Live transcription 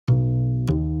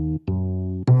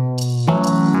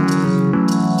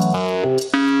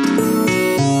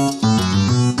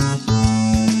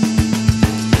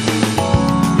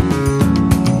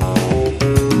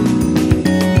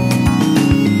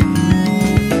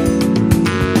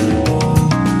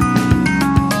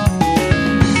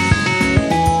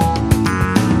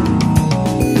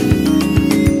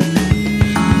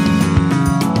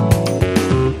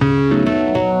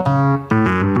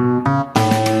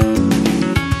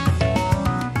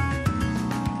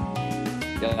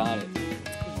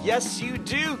Yes, you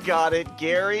do got it,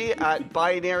 Gary, at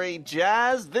Binary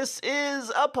Jazz. This is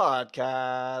a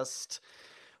podcast.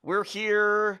 We're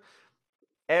here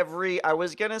I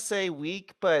was going to say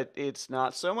week, but it's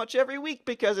not so much every week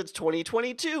because it's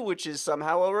 2022, which is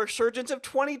somehow a resurgence of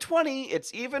 2020.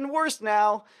 It's even worse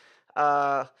now.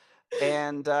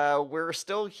 And we're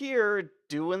still here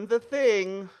doing the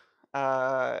thing.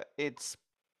 It's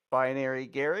Binary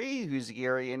Gary, who's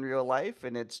Gary in real life,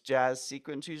 and it's Jazz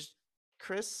Sequence, who's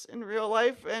Chris in real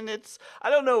life, and I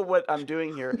don't know what I'm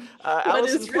doing here.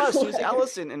 Allison Plus, who's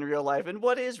Allison in real life, and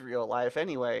what is real life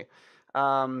anyway?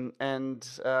 And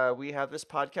we have this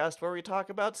podcast where we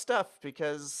talk about stuff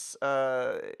because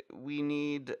we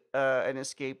need an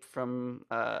escape from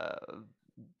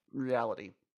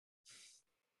reality.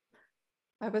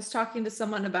 I was talking to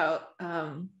someone about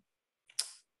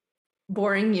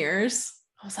boring years.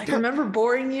 I was like, remember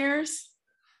boring years?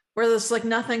 Where there's like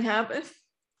nothing happened?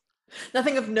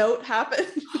 Nothing of note happened.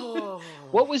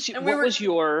 What was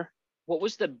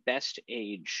the best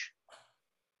age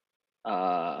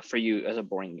for you as a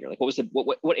boring year? Like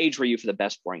what age were you for the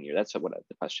best boring year? That's what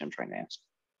the question I'm trying to ask.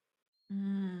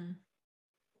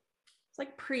 It's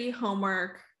like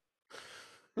pre-homework.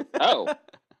 Oh,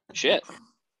 shit.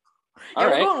 Yeah,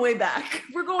 we're going way back.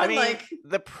 We're going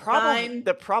the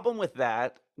problem with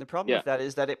that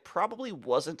is that it probably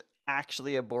wasn't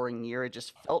actually a boring year. It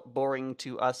just felt boring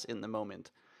to us in the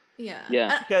moment.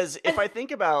 Yeah. Because if I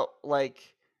think about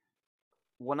like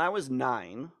when I was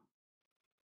 9,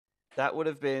 that would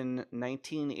have been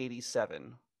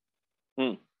 1987.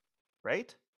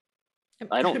 Right?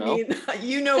 I don't know.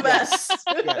 You know best.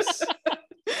 Yes.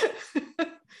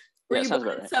 Were you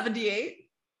born in 78?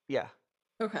 Yeah.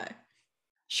 Okay.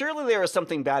 Surely there was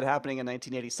something bad happening in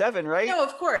 1987, right? No,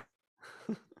 of course.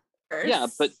 Yeah,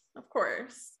 but of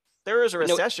course. There was a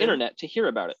recession. No internet to hear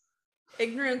about it.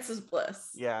 Ignorance is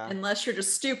bliss. Yeah. Unless you're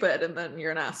just stupid and then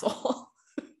you're an asshole.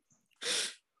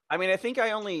 I mean, at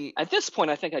this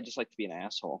point, I think I'd just like to be an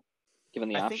asshole, given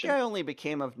the option. I think I only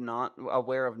became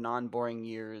aware of non-boring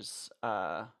years.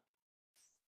 It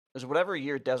was whatever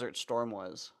year Desert Storm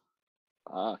was.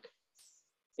 Fuck.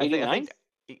 89?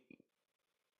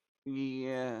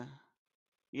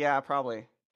 Yeah, probably.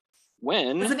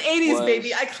 When? It's an 80s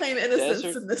baby. I claim innocence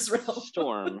Desert in this realm.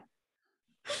 Storm.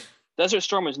 Desert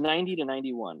Storm was 90 to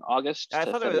 91. August. I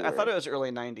thought it was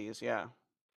early 90s. Yeah.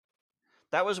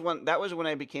 That was when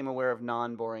I became aware of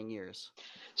non-boring years.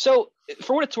 So,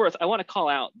 for what it's worth, I want to call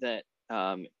out that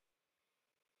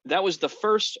that was the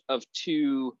first of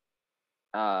two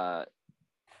also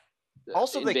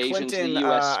invasions Clinton, the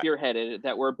U.S. spearheaded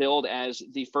that were billed as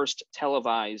the first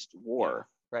televised war.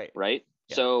 Yeah, right.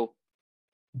 Yeah. So,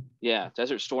 yeah,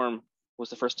 Desert Storm was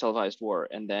the first televised war,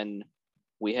 and then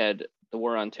we had the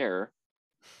War on Terror,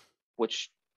 which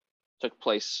took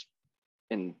place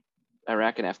in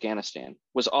Iraq and Afghanistan,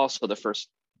 was also the first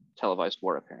televised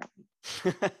war, apparently.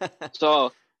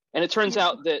 So, and it turns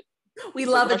out that we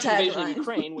love the a Russian invasion of tagline.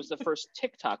 Ukraine was the first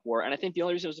TikTok war, and I think the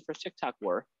only reason it was the first TikTok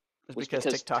war was because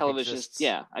TikTok television. Exists.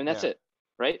 Yeah, I mean that's it,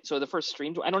 right? So the first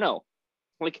streamed. I don't know.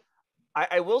 Like,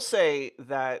 I will say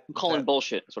that I'm calling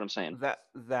bullshit. Is what I'm saying.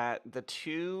 That the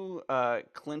two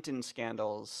Clinton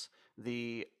scandals,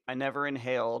 I never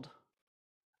inhaled.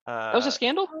 That was a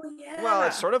scandal? Oh, yeah. Well,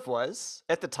 it sort of was.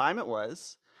 At the time it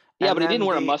was. Yeah, And but he then didn't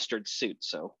wear a mustard suit,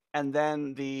 so. And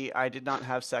then I did not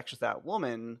have sex with that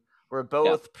woman were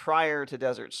both prior to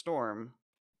Desert Storm.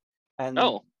 And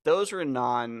those were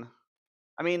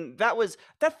I mean, that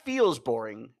feels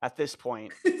boring at this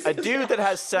point. A dude that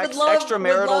has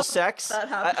extramarital sex,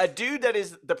 a dude that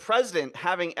is the president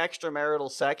having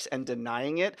extramarital sex and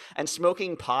denying it, and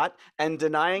smoking pot and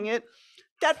denying it,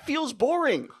 that feels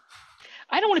boring.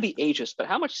 I don't want to be ageist, but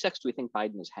how much sex do we think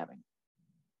Biden is having?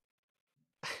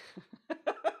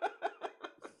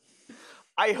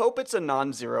 I hope it's a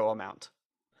non-zero amount.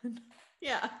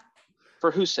 Yeah.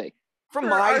 For whose sake? For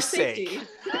my sake.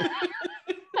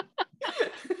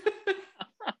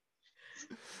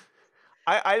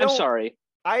 I'm sorry.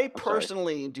 I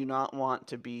personally do not want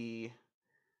to be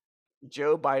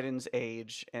Joe Biden's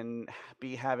age and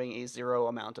be having a zero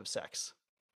amount of sex.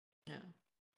 Yeah.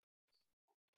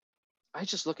 I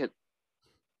just look at,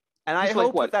 and I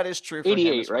hope that is true for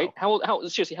 88, him as right? well. How old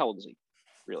is he,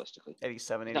 realistically?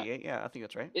 87, 88, yeah, I think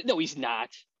that's right. No, he's not.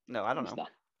 No, I don't know. Not.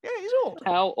 Yeah, he's old.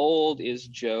 How old is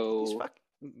Joe?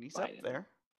 He's up there.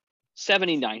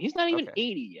 79. He's not even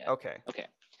 80 yet. Okay.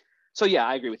 So yeah,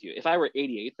 I agree with you. If I were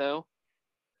 88 though,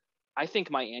 I think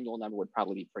my annual number would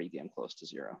probably be pretty damn close to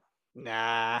zero.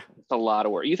 Nah. It's a lot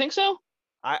of work. You think so?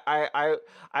 I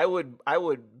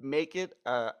would make it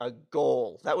a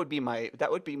goal. That would be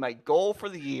my goal for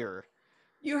the year.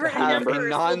 You to heard it have here a first. We'll check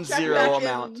non-zero back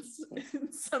amount.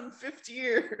 in some 50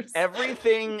 years.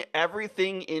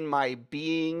 Everything in my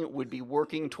being would be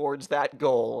working towards that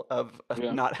goal of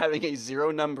Yeah. not having a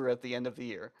zero number at the end of the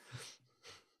year.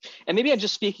 And maybe I'm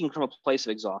just speaking from a place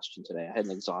of exhaustion today. I had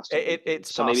an exhausted weekend.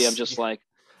 It's so maybe I'm just like,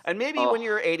 and maybe when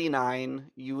you're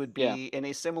 89, you would be Yeah. in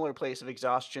a similar place of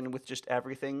exhaustion with just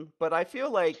everything. But I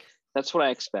feel like that's what I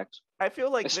expect.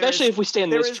 Especially if we stay in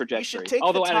this trajectory. You should take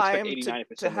Although the I expect time 89 if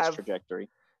we stay to in this have trajectory.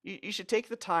 you should take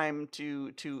the time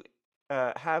to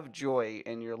have joy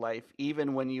in your life,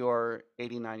 even when you are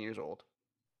 89 years old.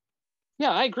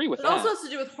 Yeah, I agree with It that. also has to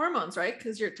do with hormones, right?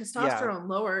 Because your testosterone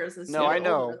lowers as you get I older.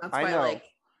 know. That's why like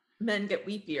men get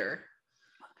weepier.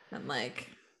 And like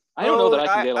I don't know that I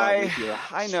can get a lot weepier.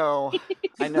 I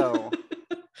know.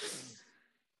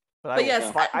 But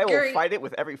yes, I will fight it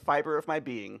with every fiber of my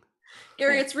being.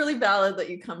 Gary, it's really valid that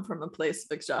you come from a place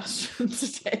of exhaustion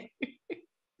today.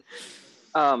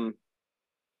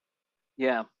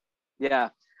 Yeah.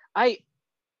 I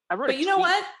wrote but you know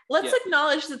what? Let's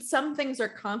acknowledge that some things are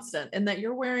constant and that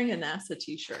you're wearing a NASA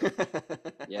t-shirt.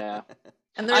 Yeah.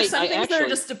 And there are some things that are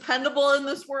just dependable in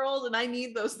this world, and I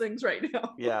need those things right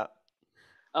now. Yeah.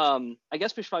 I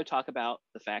guess we should probably talk about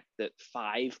the fact that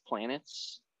 5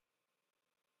 planets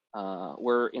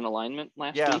were in alignment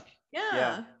last week.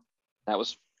 Yeah. That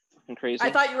was fucking crazy.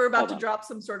 I thought you were about to drop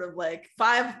some sort of like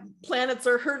 5 planets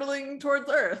are hurtling towards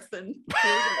Earth. And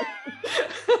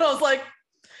I was like,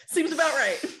 seems about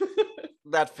right.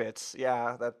 That fits.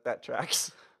 Yeah, that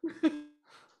tracks.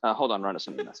 Hold on, run us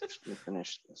a message. Let me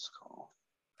finish this call.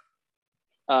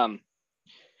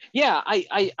 Yeah,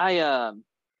 I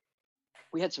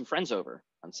we had some friends over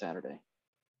on Saturday,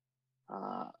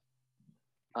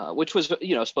 which was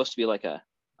supposed to be like a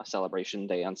celebration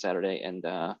day on Saturday, and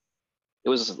it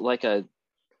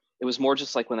was more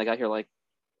just like when they got here, like,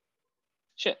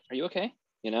 shit, are you okay?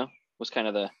 Was kind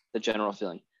of the general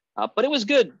feeling. But it was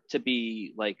good to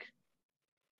be like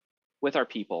with our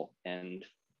people and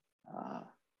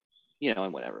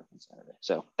and whatever on Saturday.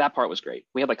 So that part was great.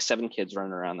 We had like 7 kids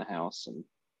running around the house, and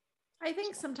I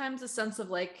think sometimes a sense of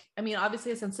like, I mean,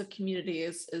 obviously a sense of community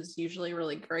is usually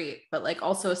really great, but like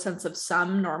also a sense of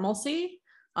some normalcy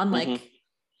on like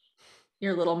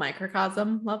your little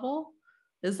microcosm level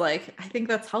is like, I think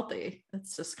that's healthy.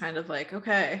 It's just kind of like,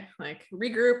 okay, like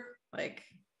regroup, like,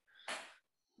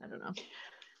 I don't know.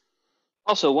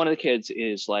 Also, one of the kids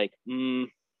is like a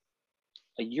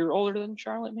year older than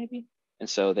Charlotte, maybe. And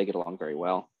so they get along very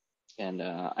well. And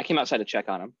I came outside to check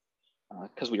on them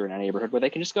because we were in a neighborhood where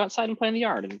they can just go outside and play in the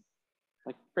yard. And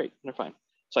like, great, they're fine.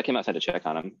 So I came outside to check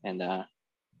on them. And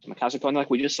my cousin told me,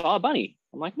 like, we just saw a bunny.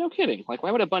 I'm like, no kidding. Like,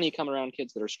 why would a bunny come around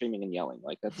kids that are screaming and yelling?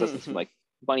 Like, that doesn't seem like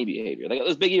bunny behavior. They got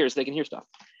those big ears. They can hear stuff.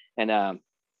 And I'm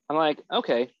like,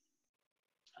 okay.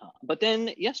 But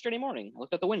then yesterday morning, I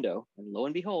looked out the window, and lo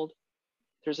and behold,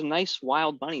 there's a nice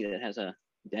wild bunny that has a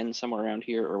den somewhere around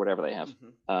here or whatever they have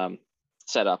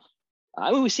set up.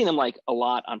 I mean, we've seen them like a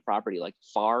lot on property, like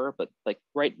far, but like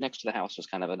right next to the house was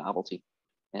kind of a novelty.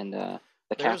 And the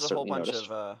cats certainly noticed.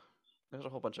 There's a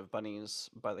whole bunch of bunnies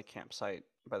by the campsite,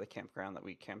 by the campground that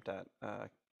we camped at a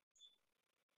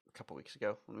couple weeks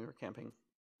ago when we were camping,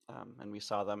 and we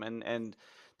saw them, and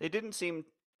they didn't seem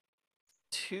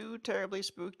too terribly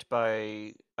spooked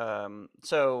by.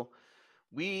 So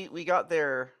we got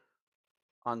there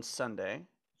on Sunday,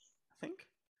 I think,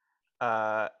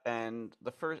 and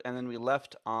then we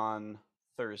left on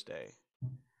Thursday,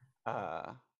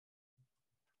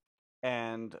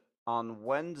 and on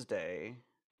Wednesday,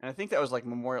 and I think that was like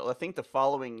Memorial. I think the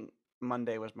following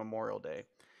Monday was Memorial Day,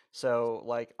 so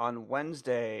like on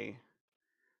Wednesday,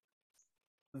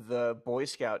 the Boy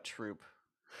Scout troop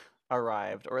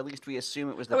arrived, or at least we assume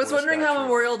it was the Boy Scout troop. I was wondering how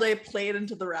Memorial Day played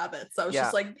into the rabbits. I was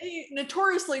just like, they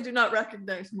notoriously do not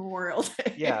recognize Memorial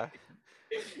Day. Yeah.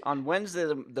 On Wednesday,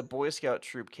 the Boy Scout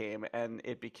troop came, and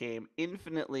it became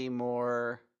infinitely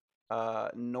more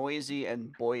noisy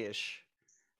and boyish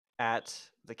at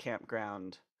the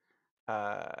campground.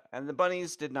 And the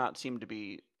bunnies did not seem to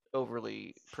be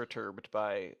overly perturbed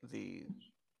by the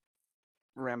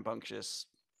rambunctious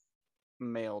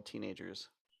male teenagers.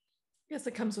 Yes,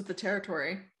 it comes with the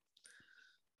territory.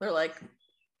 They're like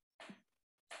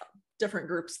different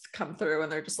groups come through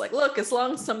and they're just like, look, as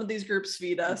long as some of these groups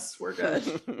feed us, we're good.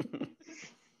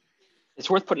 It's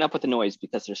worth putting up with the noise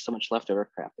because there's so much leftover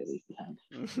crap they leave behind.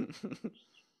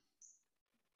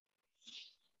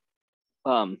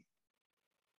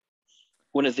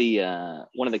 One of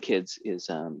the kids is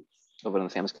one of the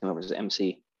families came over as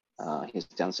MC. He has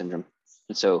Down syndrome,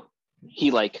 and so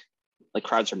he like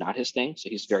crowds are not his thing. So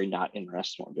he's very not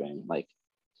interested in what we're doing. Like,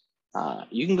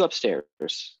 you can go upstairs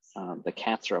the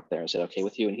cats are up there. Is it okay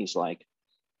with you? And he's like,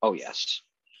 oh yes.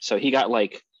 So he got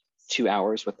like 2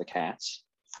 hours with the cats,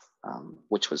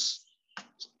 which was,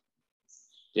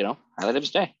 highlight of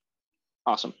his day.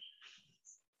 Awesome.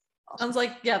 Sounds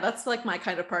like, yeah, that's like my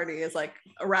kind of party, is like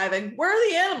arriving. Where are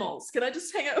the animals? Can I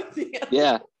just hang out with the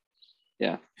animals?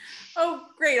 Yeah. Oh,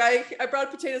 great. I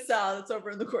brought potato salad. It's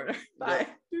over in the corner. Bye.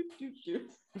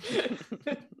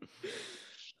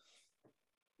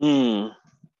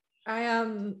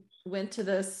 I went to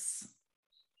this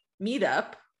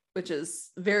meetup, which is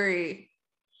very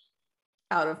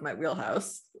out of my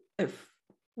wheelhouse, if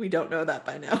we don't know that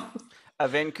by now. A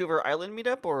Vancouver Island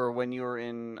meetup, or when you were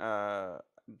in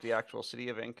the actual city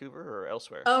of Vancouver or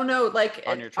elsewhere? Oh no, like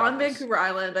on Vancouver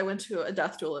Island, I went to a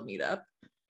Death Doula meetup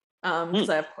because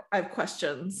I have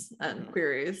questions and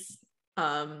queries.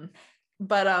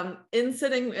 But in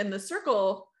sitting in the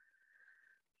circle,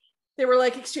 they were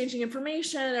like exchanging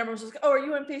information. Everyone was just like, oh, are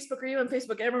you on Facebook? Are you on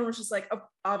Facebook? Everyone was just like, oh,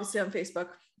 obviously on Facebook.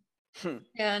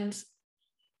 And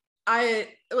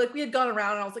we had gone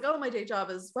around and I was like, oh, my day job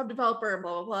is web developer and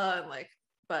blah, blah, blah. And like,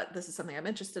 but this is something I'm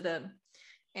interested in.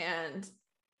 And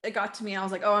it got to me. I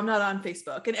was like, oh, I'm not on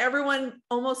Facebook. And everyone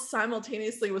almost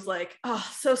simultaneously was like, oh,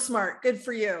 so smart. Good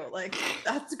for you. Like,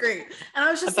 that's great. And I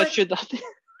was just I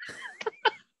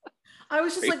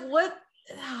was just like, what?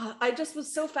 I just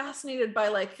was so fascinated by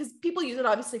because people use it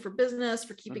obviously for business,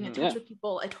 for keeping in touch with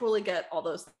people. I totally get all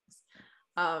those things.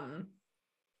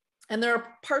 And there are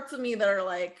parts of me that are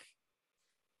like,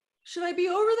 should I be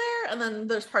over there? And then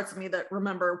there's parts of me that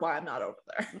remember why I'm not over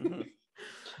there.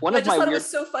 I just thought it was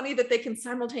so funny that they can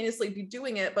simultaneously be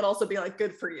doing it, but also be like,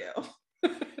 good for you.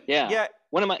 Yeah.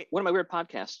 One of my weird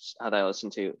podcasts that I listen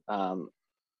to,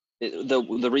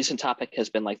 the recent topic has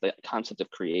been like the concept of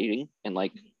creating and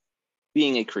like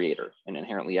being a creator, and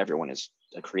inherently everyone is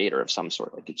a creator of some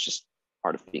sort. Like it's just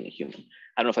part of being a human.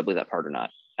 I don't know if I believe that part or not.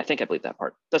 I think I believe that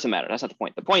part. Doesn't matter. That's not the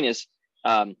point. The point is,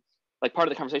 like part of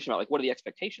the conversation about like what are the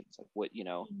expectations? Like what,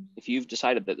 if you've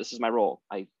decided that this is my role,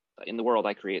 in the world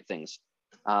I create things.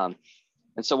 And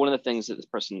so one of the things that this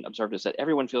person observed is that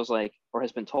everyone feels like, or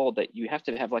has been told, that you have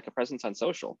to have like a presence on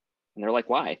social. And they're like,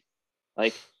 why?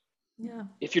 Like,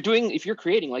 if you're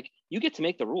creating, like you get to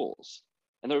make the rules.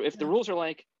 And if the rules are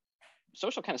like,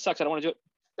 social kind of sucks, I don't want to do it,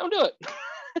 don't do it.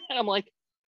 And I'm like,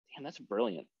 damn, that's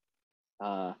brilliant.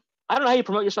 I don't know how you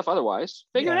promote your stuff otherwise.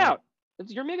 Figure it out.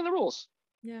 You're making the rules.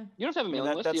 Yeah. You don't have a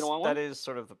mailing list. You don't want one. That is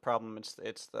sort of the problem.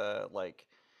 It's the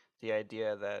the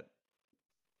idea that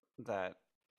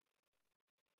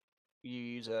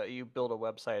you build a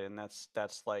website and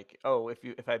that's like, oh,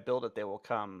 if I build it, they will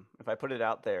come. If I put it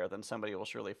out there, then somebody will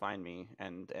surely find me,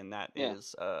 and that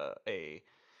is a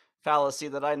fallacy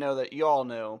that I know that you all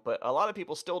know, but a lot of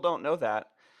people still don't know that,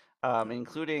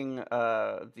 including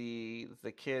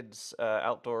the kid's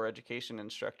outdoor education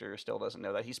instructor still doesn't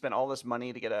know that. He spent all this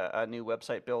money to get a new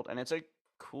website built, and it's a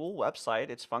cool website.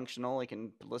 It's functional. He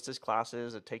can list his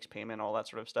classes. It takes payment, all that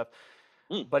sort of stuff.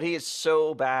 But he is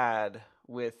so bad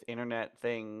with internet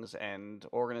things and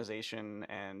organization,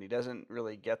 and he doesn't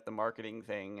really get the marketing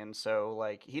thing. And so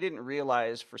like he didn't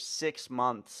realize for 6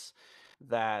 months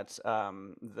that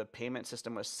the payment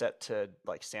system was set to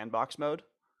like sandbox mode.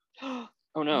 Oh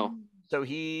no.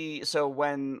 So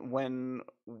when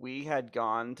we had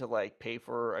gone to like pay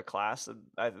for a class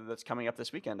that's coming up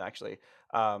this weekend actually,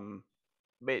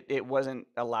 it wasn't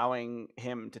allowing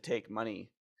him to take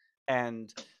money.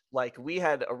 And like we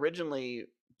had originally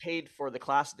paid for the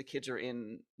class the kids were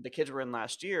in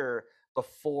last year,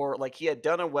 before like he had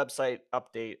done a website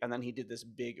update and then he did this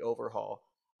big overhaul.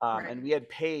 And we had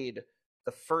paid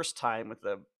the first time with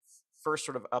the first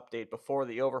sort of update before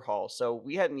the overhaul, so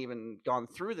we hadn't even gone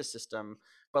through the system.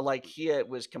 But like he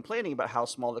was complaining about how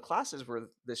small the classes were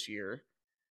this year,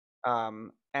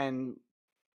 and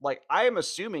like I am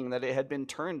assuming that it had been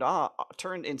turned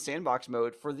in sandbox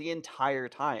mode for the entire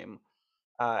time.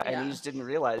 And he just didn't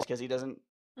realize because he doesn't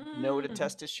know to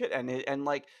test his shit. And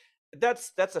like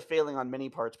that's a failing on many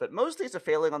parts, but mostly it's a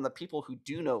failing on the people who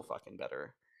do know fucking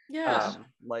better.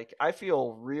 Like I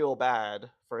feel real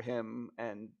bad for him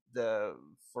and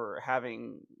for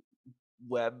having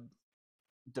web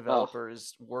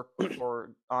developers work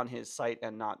on his site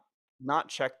and not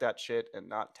check that shit and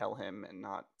not tell him and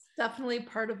not. It's definitely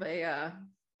part of a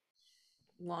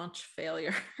launch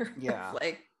failure.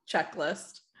 Like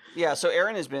checklist. Yeah, so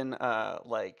Erin has been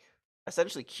like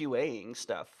essentially QAing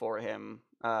stuff for him,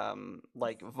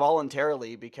 like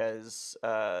voluntarily, because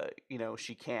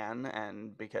she can,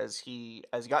 and because he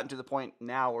has gotten to the point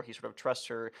now where he sort of trusts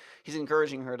her. He's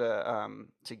encouraging her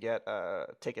to get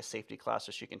take a safety class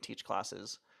so she can teach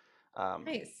classes.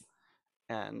 Nice.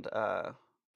 And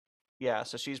Yeah,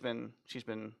 so she's been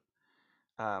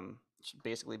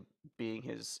basically being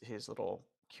his little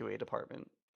QA department,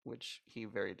 which he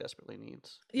very desperately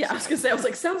needs. Yeah, I was gonna say, I was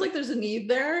like, sounds like there's a need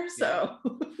there. So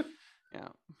Yeah.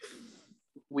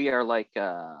 We are like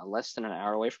less than an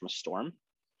hour away from a storm,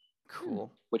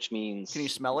 Cool. which means Can you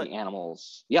smell it? the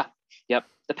animals. Yeah. Yep.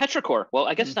 The petrichor. Well,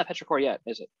 I guess it's not petrichor yet,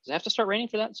 is it? Does it have to start raining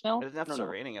for that to smell? It doesn't have to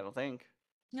start raining, I don't think.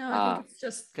 no, I think it's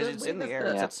just because the it's way in the that air.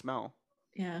 It's that smell.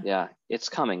 Yeah. Yeah, it's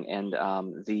coming, and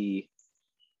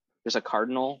there's a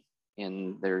cardinal,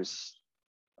 and there's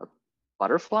a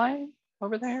butterfly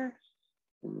over there.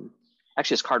 And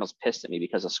actually, this cardinal's pissed at me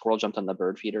because a squirrel jumped on the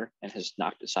bird feeder and has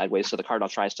knocked it sideways. So the cardinal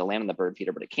tries to land on the bird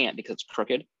feeder, but it can't because it's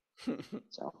crooked.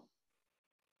 So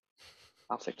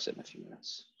I'll fix it in a few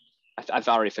minutes. I've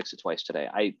already fixed it twice today.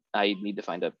 I need to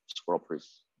find a squirrel-proof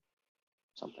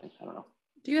something. I don't know.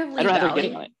 Do you have Lee I don't know how they're Valley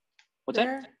getting on it. What's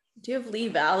there? that? Do you have Lee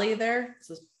Valley there?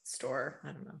 It's a store. I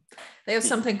don't know. They have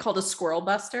something called a Squirrel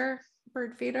Buster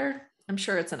bird feeder. I'm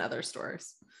sure it's in other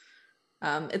stores.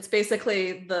 It's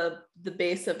basically the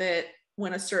base of it.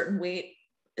 When a certain weight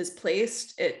is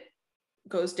placed, it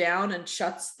goes down and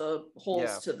shuts the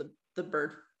holes to the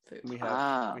bird food. We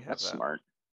have That's that. smart.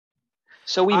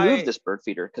 So we moved this bird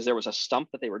feeder because there was a stump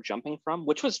that they were jumping from,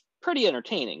 which was pretty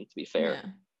entertaining, to be fair. Yeah.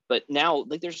 But now,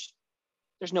 like, there's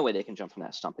no way they can jump from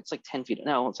that stump. It's like 10 feet.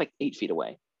 No, it's like 8 feet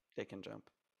away. They can jump.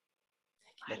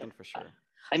 They can for sure.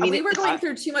 I mean, we were going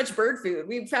through too much bird food.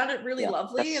 We found it really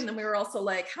lovely, that's... and then we were also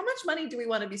like, how much money do we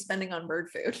want to be spending on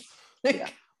bird food? Yeah.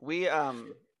 We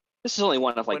this is only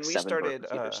one of like when we 7 started bird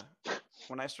feeders.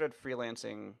 When I started freelance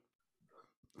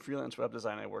web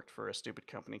design, I worked for a stupid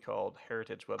company called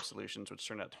Heritage Web Solutions, which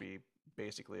turned out to be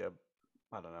basically a,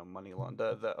 I don't know, money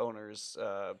laundry. The owners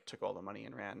took all the money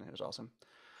and ran. It was awesome.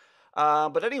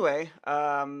 But anyway,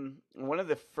 one of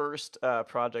the first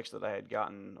projects that I had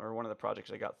gotten, or one of the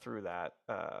projects I got through that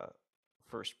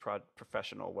first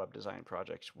professional web design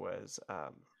project was,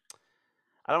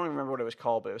 I don't even remember what it was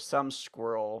called, but it was some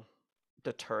squirrel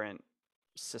deterrent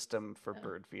system for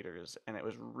bird feeders, and it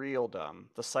was real dumb.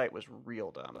 The site was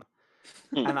real dumb.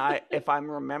 And if I'm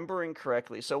remembering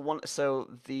correctly, so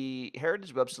the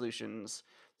Heritage Web Solutions,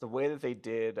 the way that they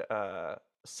did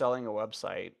selling a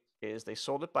website is they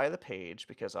sold it by the page,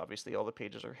 because obviously all the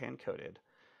pages are hand coded.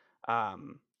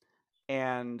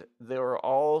 And there were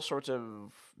all sorts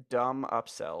of dumb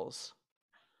upsells.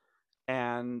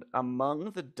 And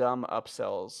among the dumb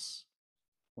upsells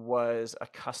was a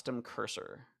custom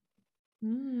cursor.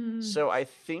 So I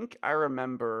think I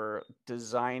remember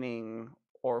designing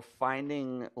or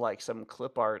finding like some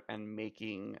clip art and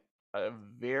making a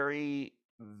very,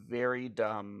 very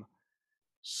dumb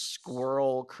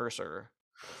squirrel cursor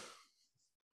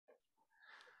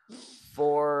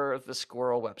for the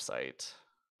squirrel website.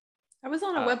 I was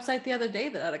on a website the other day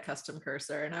that had a custom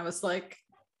cursor, and I was like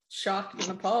shocked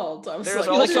and appalled. I was like,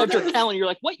 you looked at your calendar, you're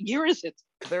like, what year is it?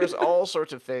 There's all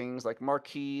sorts of things, like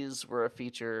marquees were a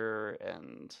feature,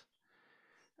 and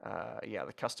yeah,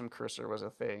 the custom cursor was a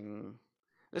thing.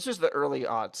 This was the early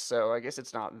aughts, so I guess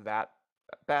it's not that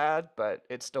bad, but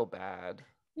it's still bad.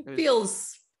 It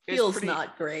feels pretty,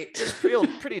 not great. It's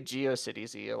pretty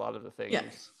GeoCitiesy, a lot of the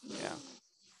things. Yeah.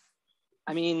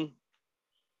 I mean,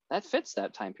 that fits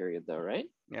that time period, though, right?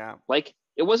 Yeah. Like,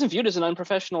 it wasn't viewed as an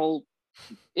unprofessional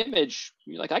image.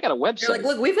 You're like, I got a website. You're like,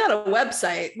 look, we've got a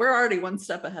website. We're already one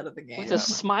step ahead of the game. With a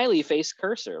smiley face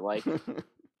cursor. Like,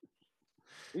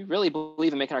 we really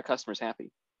believe in making our customers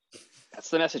happy. That's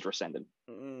the message we're sending.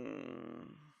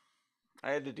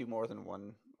 I had to do more than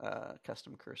one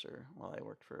custom cursor while I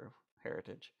worked for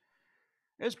Heritage.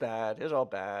 It was bad. It was all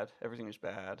bad. Everything was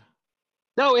bad.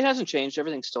 No, it hasn't changed.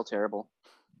 Everything's still terrible.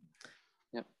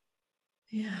 Yep.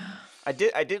 Yeah. I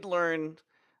did learn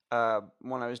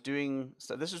when I was doing,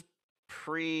 so this is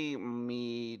pre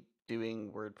me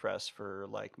doing WordPress for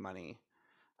like money.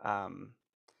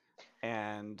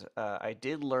 And I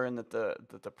did learn that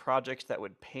the projects that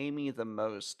would pay me the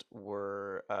most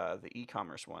were the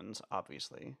e-commerce ones,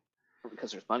 obviously.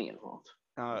 Because there's money involved.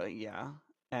 Yeah,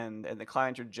 and the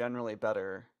clients are generally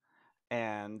better,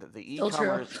 and the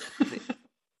e-commerce.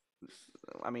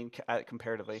 I mean,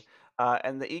 comparatively,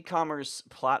 and the e-commerce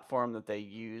platform that they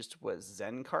used was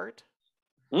Zencart.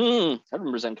 I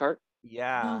remember Zencart.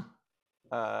 Yeah,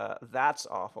 that's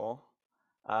awful.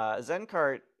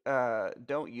 Zencart.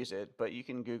 Don't use it, but you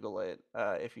can Google it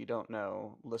if you don't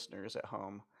know, listeners at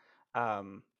home.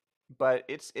 But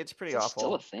it's pretty awful.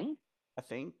 Still a thing? I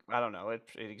think, I don't know. It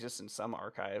exists in some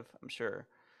archive, I'm sure.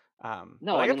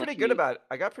 No, I got pretty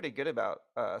good about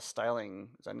styling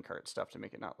Zencart stuff to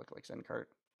make it not look like Zencart.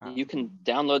 You can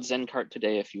download Zencart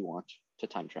today if you want to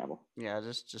time travel. Yeah,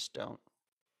 just don't.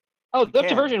 Oh, You they're up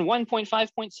to can. version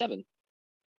 1.5.7.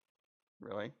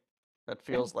 Really? That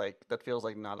feels like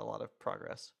not a lot of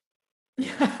progress.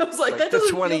 Yeah, I was like that the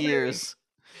doesn't 20 feel very. years.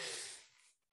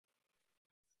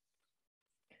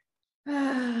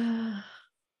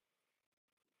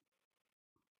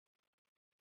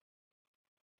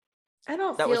 I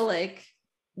don't That feel was like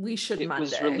we should It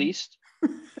was Monday. released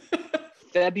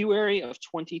February of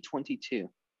 2022.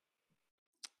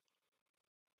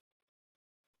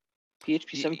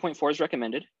 PHP 7.4 is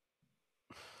recommended.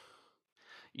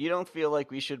 You don't feel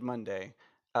like we should Monday.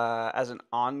 As an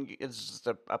it's just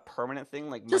a permanent thing.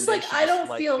 Like Just Monday like should I just don't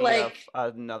like feel be like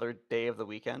another day of the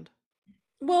weekend.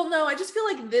 well, no, I just feel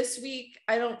like this week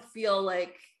I don't feel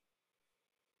like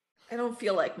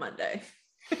Monday.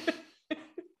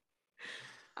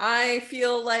 I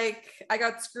feel like I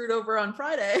got screwed over on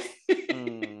Friday.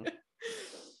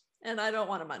 And I don't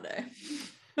want a Monday.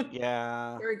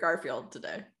 Yeah. Very Garfield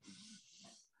today.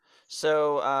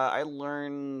 So I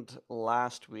learned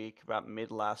about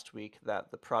mid last week,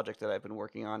 that the project that I've been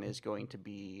working on is going to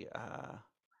be, how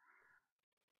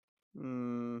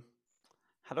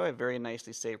do I very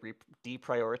nicely say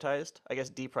deprioritized? I guess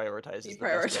deprioritized is the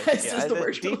best way. Deprioritized Yeah, is the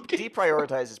word you're looking for.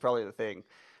 deprioritized is probably the thing.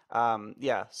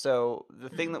 Yeah, so the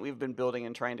thing that we've been building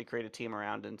and trying to create a team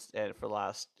around for the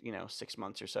last 6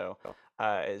 months or so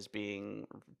is being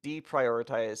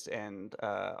deprioritized, and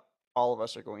all of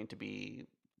us are going to be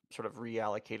sort of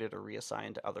reallocated or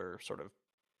reassigned to other sort of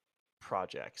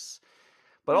projects.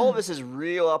 But all of this is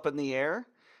real up in the air,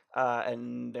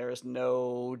 and there's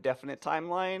no definite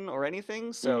timeline or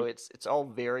anything. So it's all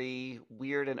very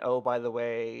weird. And oh, by the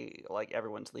way, like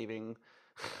everyone's leaving.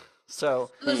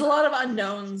 So there's a lot of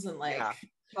unknowns and like yeah.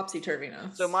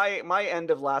 topsy-turviness. So my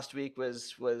end of last week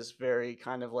was very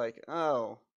kind of like,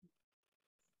 oh,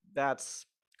 that's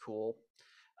cool.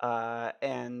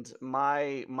 And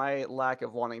my lack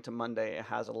of wanting to Monday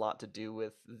has a lot to do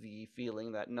with the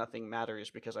feeling that nothing matters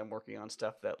because I'm working on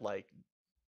stuff that like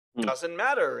doesn't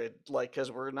matter. It like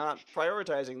because we're not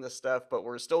prioritizing this stuff, but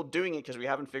we're still doing it because we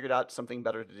haven't figured out something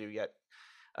better to do yet.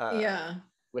 Yeah,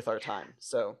 with our time.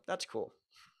 So that's cool.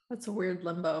 That's a weird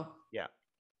limbo. Yeah.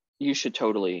 You should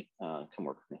totally come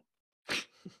work with me.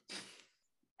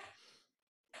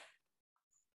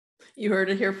 You heard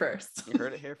it here first. You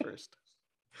heard it here first.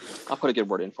 I'll put a good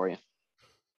word in for you.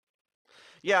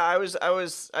 Yeah, I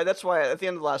was. That's why at the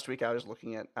end of last week I was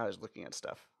looking at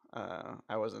stuff.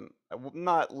 I'm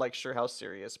not like sure how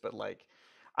serious, but like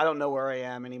I don't know where I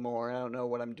am anymore. I don't know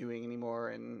what I'm doing anymore,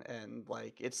 and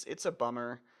like it's a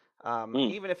bummer.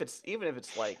 Even if it's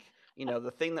like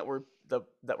the thing that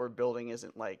we're building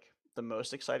isn't like the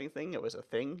most exciting thing. It was a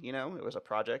thing, it was a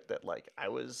project that like I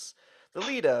was the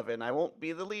lead of, and I won't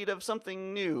be the lead of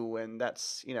something new, and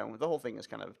that's the whole thing is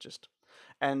kind of just,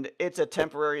 and it's a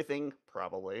temporary thing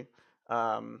probably.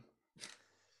 I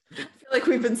feel like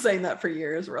we've been saying that for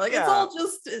years. We're like, it's all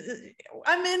just,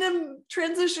 I'm in a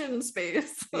transition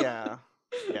space. Yeah.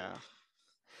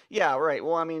 Right.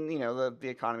 Well, I mean, the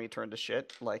economy turned to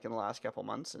shit like in the last couple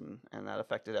months, and that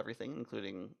affected everything,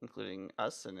 including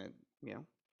us, and it,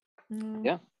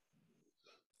 Yeah.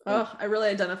 Oh, I really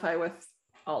identify with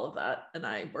all of that, and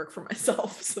I work for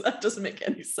myself, so that doesn't make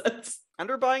any sense. And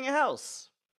we're buying a house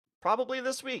probably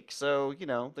this week, so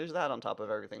there's that on top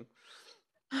of everything.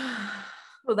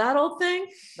 Well, that old thing,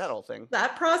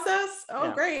 that process. Oh,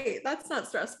 yeah. Great. That's not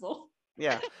stressful.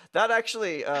 Yeah, that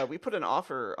actually, we put an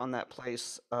offer on that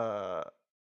place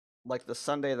like the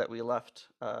Sunday that we left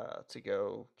to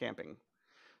go camping.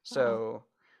 So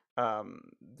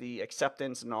the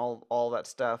acceptance and all that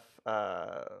stuff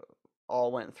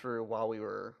all went through while we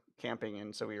were camping,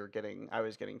 and so I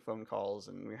was getting phone calls,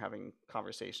 and we were having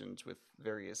conversations with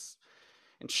various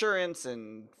insurance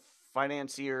and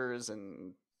financiers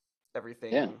and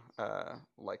everything. Yeah.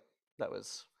 Like that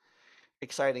was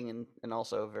exciting and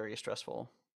also very stressful.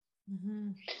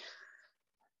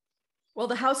 Well,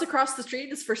 the house across the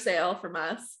street is for sale from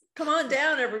us. Come on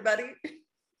down, everybody.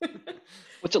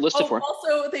 What's it listed for?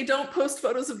 Also, they don't post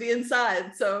photos of the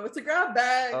inside, so it's a grab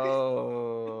bag.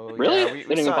 Oh, really? Yeah, they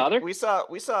didn't even bother? We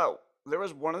saw. There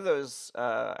was one of those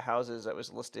houses that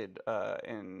was listed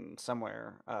in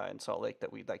somewhere in Salt Lake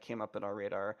that came up in our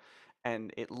radar,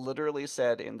 and it literally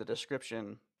said in the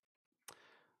description,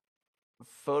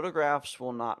 photographs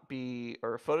will not be,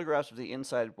 or photographs of the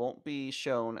inside won't be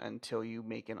shown until you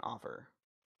make an offer.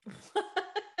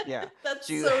 Yeah. That's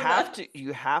so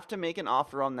you have to make an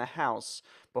offer on the house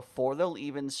before they'll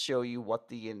even show you what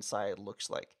the inside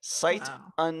looks like. Sight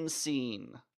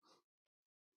unseen.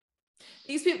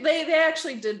 These people, they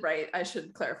actually did right. I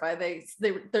should clarify.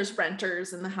 There's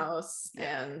renters in the house,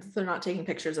 and they're not taking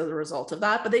pictures as a result of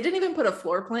that. But they didn't even put a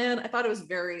floor plan. I thought it was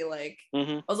very like,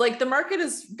 I was like, the market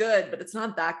is good, but it's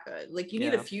not that good. Like, you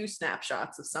need a few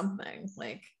snapshots of something.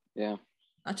 Like, not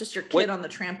just your kid on the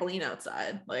trampoline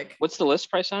outside. Like, what's the list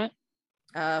price on it?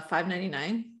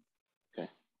 $599. Okay.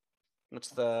 What's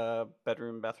the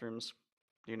bathrooms?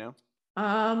 Do you know?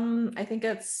 I think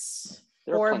it's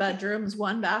 4 bedrooms,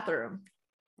 1 bathroom.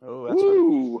 Oh, that's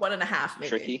 1.5 maybe.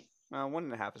 Tricky.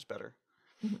 1.5 is better.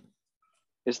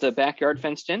 Is the backyard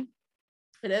fenced in?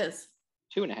 It is.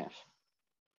 2.5.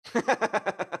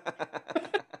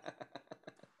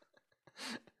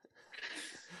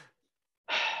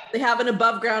 They have an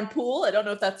above ground pool. I don't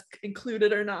know if that's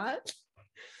included or not.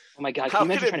 Oh my God! How can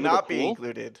you imagine could it not be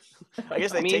included? I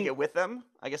guess they take it with them.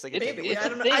 I guess they can take it with I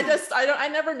them. don't know. I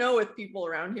never know with people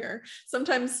around here.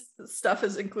 Sometimes stuff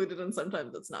is included and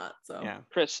sometimes it's not. So yeah,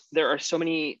 Chris, there are so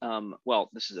many. Well,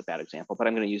 this is a bad example, but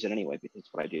I'm going to use it anyway because it's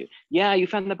what I do. Yeah, you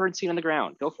found the bird seed on the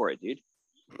ground. Go for it, dude.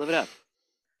 Live it up.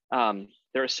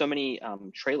 There are so many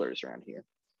trailers around here.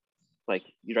 Like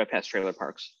you drive past trailer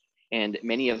parks, and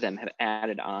many of them have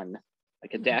added on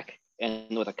like a deck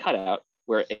and with a cutout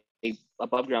where a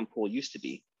above ground pool used to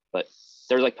be, but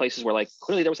there's like places where like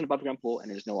clearly there was an above ground pool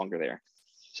and it is no longer there.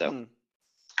 So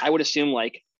I would assume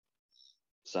like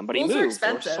somebody pools moved are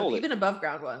expensive, or sold it. even above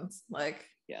ground ones. Like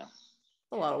a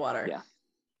lot of water. Yeah.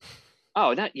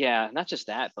 Oh, not just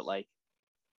that, but like,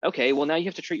 okay, well now you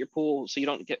have to treat your pool so you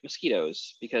don't get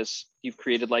mosquitoes because you've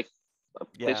created like a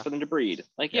place for them to breed.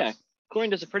 Like,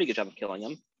 chlorine does a pretty good job of killing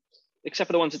them, except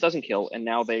for the ones it doesn't kill, and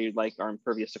now they like are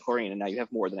impervious to chlorine, and now you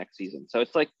have more the next season. So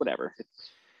it's like whatever.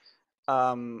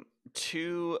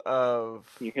 Two of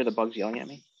Can you hear the bugs yelling at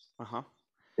me?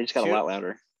 They just got a lot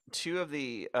louder. Two of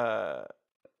the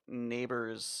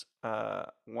neighbors,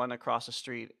 one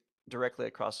directly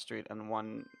across the street, and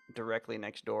one directly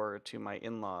next door to my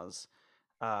in-laws,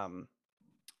 are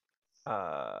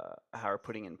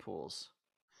putting in pools.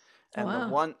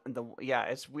 And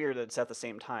it's weird that it's at the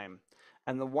same time.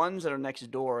 And the ones that are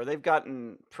next door, they've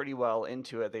gotten pretty well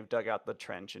into it. They've dug out the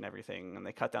trench and everything, and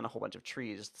they cut down a whole bunch of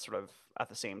trees sort of at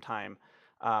the same time.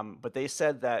 But they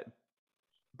said that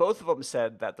both of them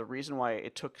said that the reason why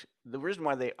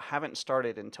they haven't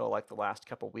started until like the last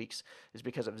couple weeks is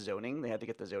because of zoning. They had to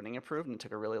get the zoning approved, and it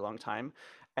took a really long time.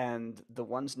 And the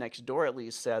ones next door at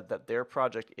least said that their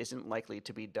project isn't likely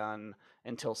to be done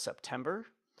until September.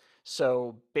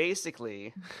 So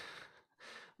basically,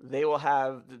 they'll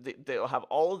have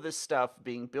all of this stuff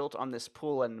being built on this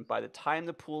pool, and by the time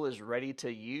the pool is ready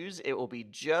to use, it will be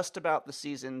just about the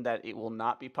season that it will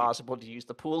not be possible to use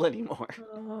the pool anymore.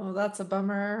 Oh, that's a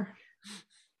bummer.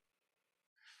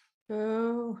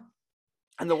 Oh.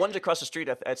 And the ones across the street,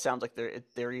 it sounds like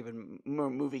they're even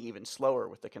moving even slower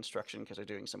with the construction because they're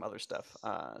doing some other stuff.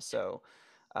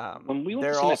 When we went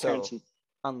they're to see also my parents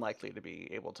unlikely to be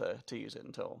able to use it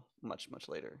until much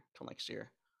later, till next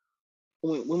year.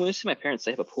 When we went to see my parents,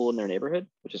 they have a pool in their neighborhood,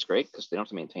 which is great because they don't have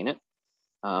to maintain it.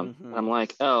 And I'm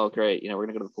like, oh, great. We're going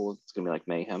to go to the pool. It's going to be like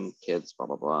mayhem, kids, blah,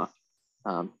 blah,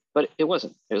 blah. But it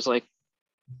wasn't. It was like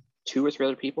 2 or 3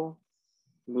 other people.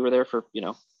 We were there for,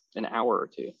 an hour or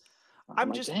 2.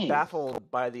 I'm just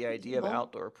baffled by the idea of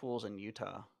outdoor pools in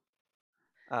Utah.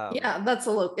 It's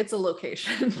a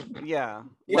location. Yeah,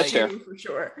 that's fair for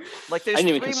sure. Like there's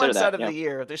 3 months out of the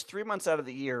year. There's 3 months out of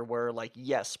the year where like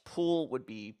yes, pool would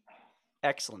be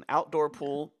excellent. Outdoor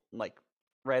pool, like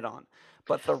right on.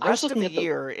 But the rest of the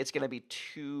year, it's going to be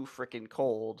too freaking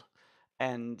cold,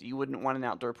 and you wouldn't want an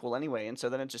outdoor pool anyway. And so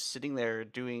then it's just sitting there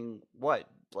doing what?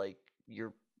 Like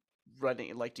you're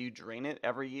running. Like, do you drain it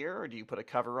every year, or do you put a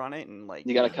cover on it? And like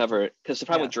you got to cover it because the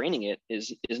problem with draining it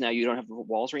is now you don't have the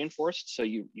walls reinforced, so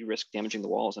you risk damaging the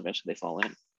walls. And eventually, they fall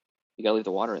in. You got to leave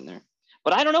the water in there.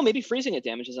 But I don't know. Maybe freezing it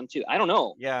damages them too. I don't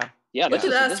know. Yeah. Look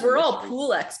at us. We're all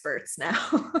pool experts now.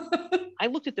 I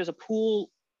looked at there's a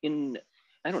pool in,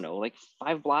 I don't know, like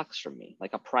 5 blocks from me,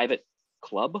 like a private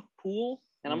club pool.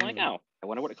 And I'm like, oh, I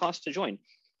wonder what it costs to join.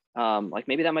 Like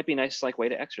maybe that might be a nice like way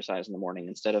to exercise in the morning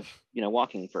instead of,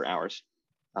 walking for hours.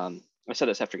 I said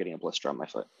this after getting a blister on my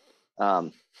foot.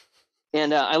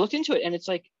 And I looked into it and it's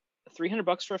like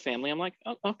 $300 for a family. I'm like,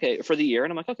 oh, okay, for the year.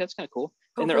 And I'm like, okay, that's kind of cool.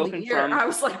 And they're open from, I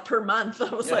was like per month.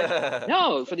 I was like,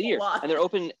 no, for the year. And they're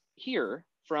open here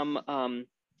from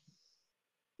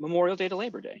Memorial Day to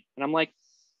Labor Day. And I'm like,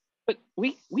 but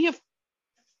we have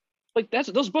like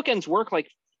those bookends work. Like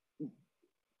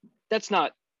that's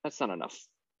not enough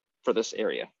for this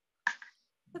area.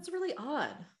 That's really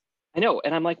odd. I know.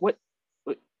 And I'm like, what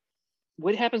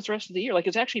happens the rest of the year? Like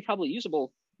it's actually probably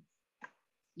usable,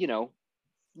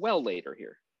 well later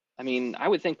here. I mean, I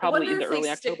would think I probably wonder into if they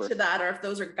early stick October. to that, or if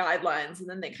those are guidelines, and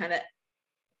then they kind of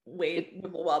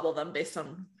wibble wobble them based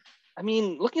on. I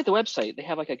mean, looking at the website, they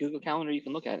have like a Google Calendar you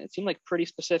can look at. And it seemed like pretty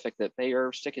specific that they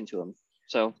are sticking to them.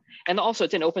 So, and also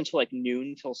it didn't open till like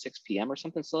noon till 6 p.m. or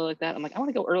something silly like that. I'm like, I want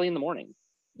to go early in the morning.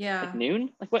 Yeah. Like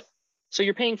noon? Like what? So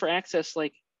you're paying for access?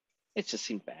 Like, it just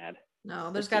seemed bad.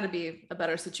 No, there's got to be a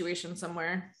better situation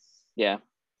somewhere. Yeah.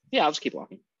 Yeah, I'll just keep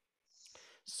walking.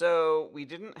 So we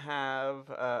didn't have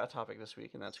a topic this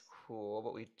week, and that's cool.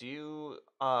 But we do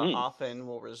often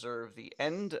will reserve the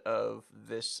end of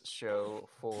this show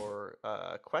for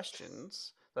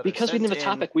questions that because are we sent didn't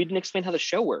have a topic. We didn't explain how the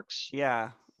show works.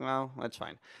 Yeah, well, that's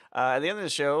fine. At the end of the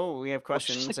show, we have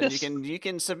questions, like and this. you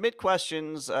can submit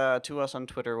questions to us on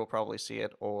Twitter. We'll probably see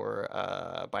it, or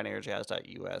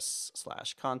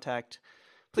binaryjazz.us/contact.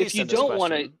 Please if you send us don't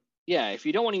want to, question. if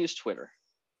you don't want to use Twitter,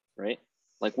 right?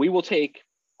 Like we will take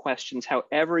questions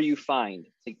however you find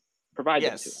to provide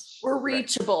them to us. We're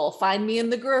reachable. Right. Find me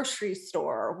in the grocery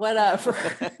store, whatever.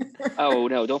 Oh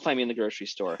no, don't find me in the grocery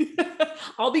store.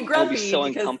 I'll be grumpy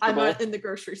because I'm not in the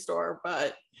grocery store,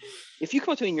 but if you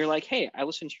come up to me and you're like, hey, I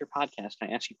listened to your podcast, can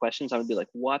I ask you questions? I would be like,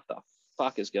 what the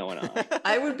fuck is going on?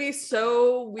 I would be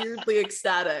so weirdly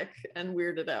ecstatic and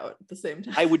weirded out at the same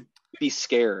time. I would be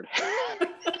scared.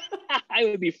 I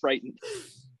would be frightened.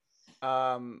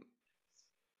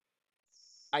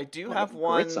 I do have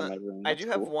one. I do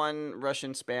have one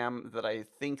Russian spam that I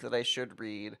think that I should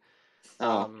read.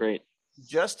 Great!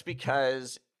 Just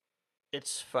because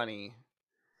it's funny.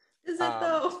 Is it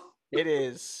though? It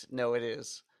is. No, it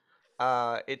is.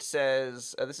 It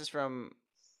says this is from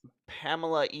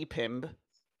Pamela Epimb,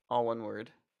 all one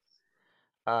word.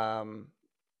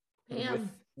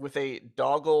 With a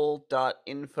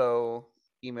doggle.info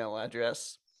email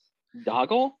address.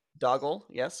 Doggle,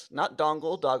 yes, not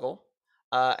dongle, doggle.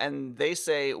 And they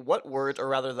say, what words, or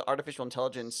rather the artificial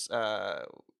intelligence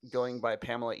going by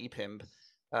Pamela Epimb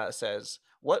says,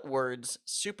 what words,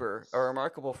 super, a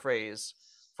remarkable phrase,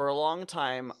 for a long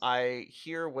time I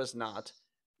hear was not,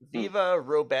 Viva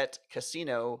Robet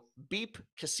Casino, Beep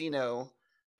Casino,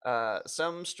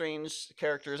 some strange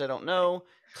characters I don't know,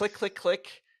 click, click,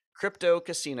 click, Crypto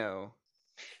Casino.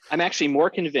 I'm actually more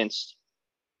convinced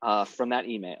by that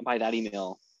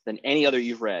email than any other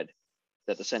you've read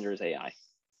that the sender is AI.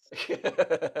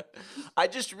 I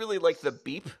just really like the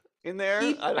beep in there.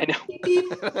 Beep. I know. Beep, beep.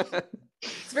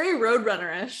 It's very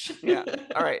Roadrunner-ish. Yeah.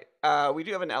 All right. We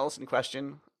do have an Allison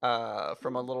question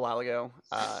from a little while ago.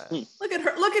 Look at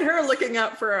her looking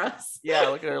out for us. Yeah,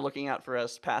 look at her looking out for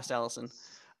us past Allison.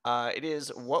 It is,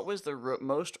 what was the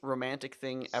most romantic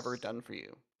thing ever done for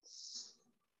you?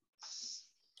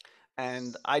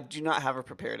 And I do not have a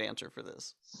prepared answer for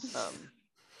this.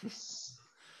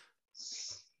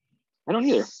 I don't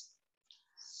either.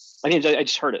 I mean, I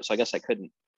just heard it, so I guess I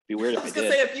couldn't. Be weird if I did. I was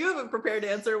gonna say, if you have a prepared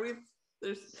answer, we've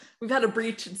had a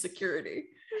breach in security.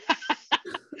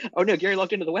 Oh no, Gary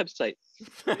logged into the website.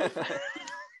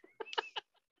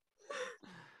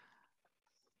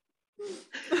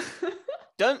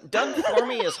 Done for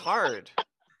me is hard.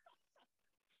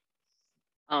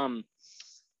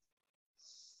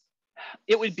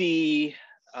 It would be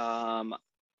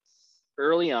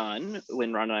early on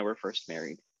when Ron and I were first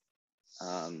married.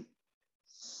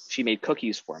 She made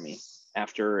cookies for me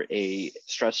after a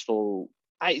stressful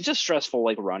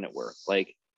like run at work.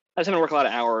 Like I was having to work a lot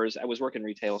of hours. I was working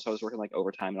retail, so I was working like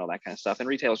overtime and all that kind of stuff. And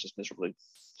retail is just miserable to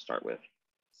start with.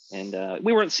 And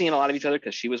we weren't seeing a lot of each other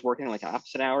because she was working like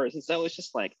opposite hours, and so it was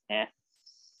just like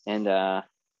And I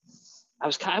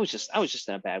was just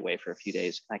in a bad way for a few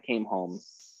days. I came home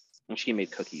and she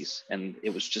made cookies, and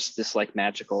it was just this like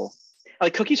magical.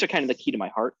 Like cookies are kind of the key to my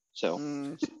heart.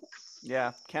 So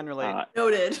yeah, can relate.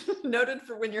 Noted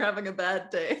for when you're having a bad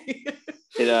day.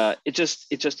 It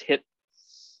just hit.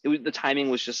 The timing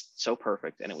was just so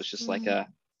perfect, and it was just like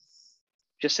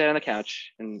just sat on the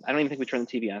couch, and I don't even think we turned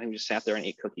the TV on. I think we just sat there and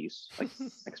ate cookies like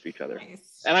next to each other.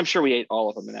 Nice. And I'm sure we ate all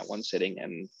of them in that one sitting.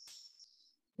 And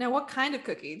now, what kind of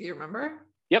cookie do you remember?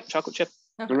 Yep, chocolate chip.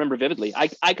 Okay. I remember vividly.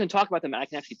 I can talk about them, and I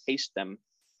can actually taste them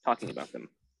talking about them.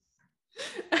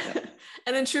 Yep.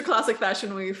 And in true classic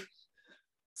fashion, we've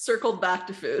circled back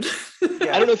to food.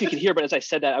 Yeah. I don't know if you could hear, but as I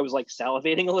said that, I was like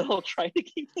salivating a little, trying to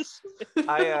keep this.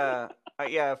 Yeah,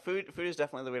 food is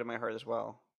definitely the way to my heart as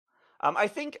well. I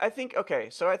think okay,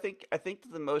 so I think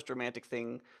the most romantic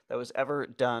thing that was ever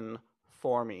done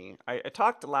for me. I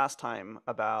talked last time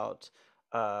about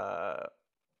it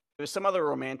was some other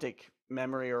romantic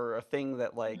memory or a thing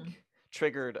that like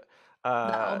triggered the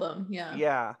album. Yeah.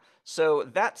 Yeah. So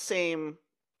that same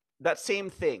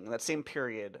thing, that same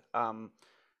period,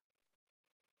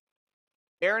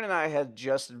 Aaron and I had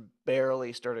just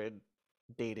barely started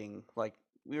dating. Like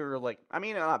we were like, I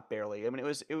mean, not barely. I mean,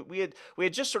 we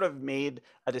had just sort of made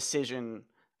a decision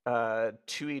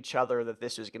to each other that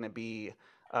this was going to be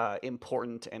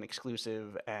important and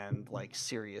exclusive and like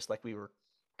serious. Like we were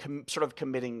sort of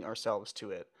committing ourselves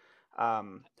to it.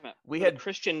 We had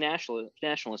Christian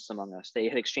nationalists among us. They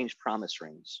had exchanged promise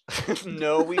rings.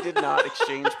 no, we did not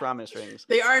exchange promise rings.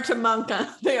 They aren't among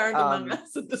us. They aren't among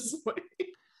us at this point.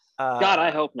 God,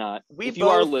 I hope not. If you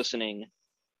are listening,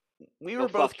 we were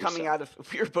both coming out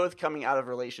of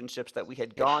relationships that we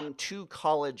had gone to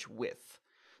college with.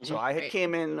 So I had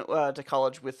came in to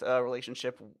college with a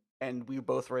relationship, and we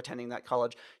both were attending that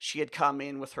college. She had come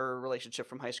in with her relationship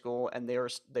from high school, and they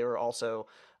were also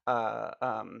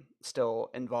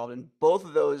still involved. And both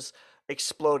of those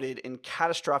exploded in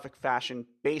catastrophic fashion,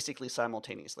 basically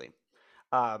simultaneously.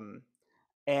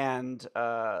 And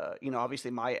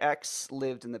obviously my ex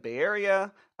lived in the Bay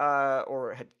Area,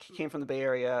 or came from the Bay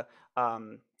Area.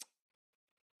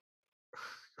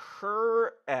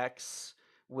 Her ex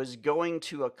was going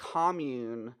to a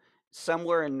commune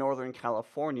somewhere in Northern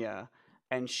California,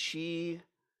 and she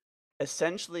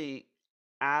essentially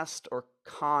asked or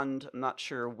conned, I'm not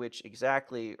sure which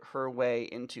exactly, her way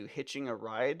into hitching a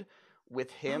ride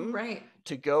with him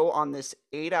to go on this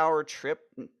 8-hour trip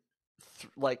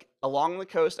like along the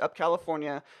coast up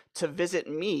California to visit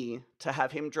me, to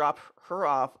have him drop her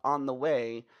off on the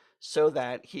way so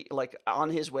that he like on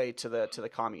his way to the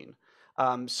commune.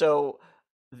 So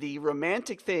the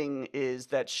romantic thing is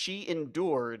that she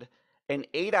endured an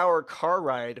 8-hour car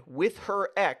ride with her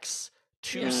ex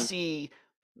to see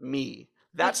me.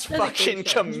 That's fucking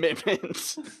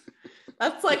commitment.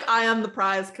 That's like I am the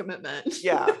prize commitment.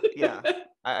 Yeah.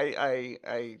 I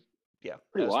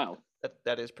pretty wild.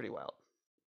 That is pretty wild.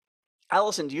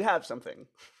 Allison, do you have something?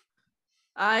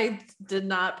 I did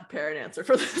not prepare an answer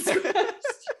for this question.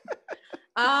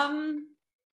 I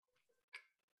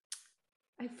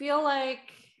feel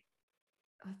like,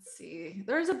 let's see,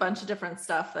 there's a bunch of different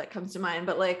stuff that comes to mind,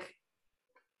 but like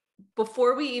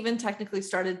before we even technically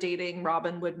started dating,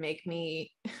 Robin would make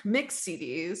me mix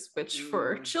CDs, which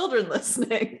for children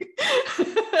listening,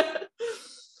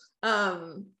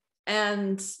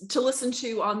 and to listen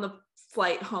to on the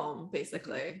flight home,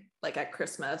 basically, like at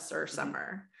Christmas or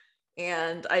summer.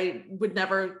 And I would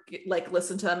never like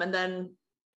listen to them, and then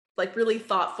like really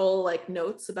thoughtful like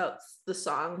notes about the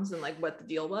songs and like what the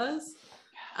deal was.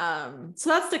 So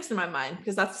that sticks in my mind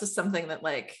because that's just something that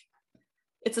like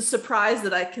it's a surprise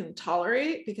that I can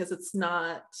tolerate because it's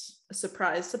not a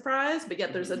surprise, but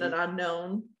yet there's an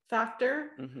unknown factor.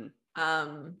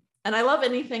 And I love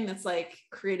anything that's like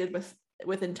created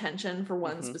with intention for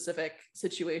one specific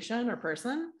situation or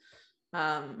person.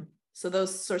 So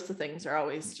those sorts of things are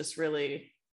always just really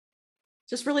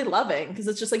loving, because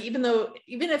it's just like even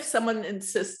if someone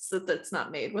insists that that's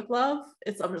not made with love,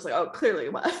 I'm just like, oh, clearly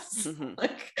it was.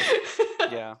 Like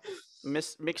yeah,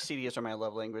 mixed CDs are my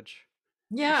love language.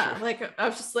 Yeah, sure. Like I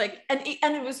was just like, and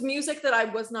it was music that I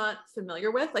was not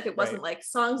familiar with. Like it wasn't like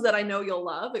songs that I know you'll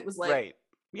love. It was like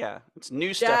yeah, it's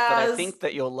new stuff that I think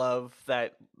that you'll love,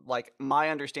 that like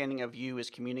my understanding of you is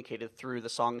communicated through the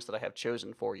songs that I have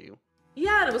chosen for you.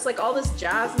 Yeah, and it was like all this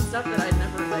jazz and stuff that I'd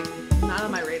never like, not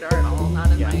on my radar at all, not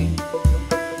in my...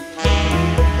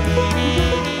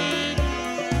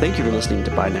 Thank you for listening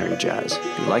to Binary Jazz.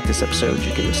 If you like this episode,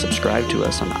 you can subscribe to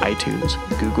us on iTunes,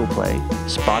 Google Play,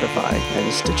 Spotify,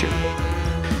 and Stitcher.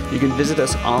 You can visit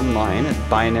us online at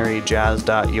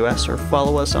binaryjazz.us or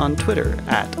follow us on Twitter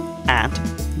at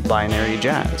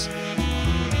binaryjazz.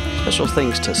 Special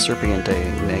thanks to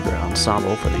Serpiente Negra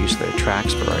Ensemble for the use of their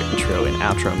tracks for our intro and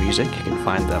outro music. You can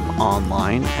find them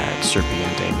online at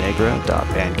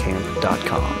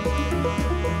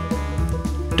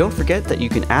serpientenegra.bandcamp.com. Don't forget that you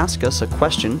can ask us a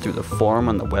question through the form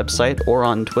on the website or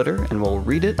on Twitter, and we'll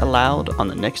read it aloud on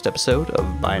the next episode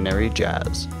of Binary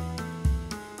Jazz.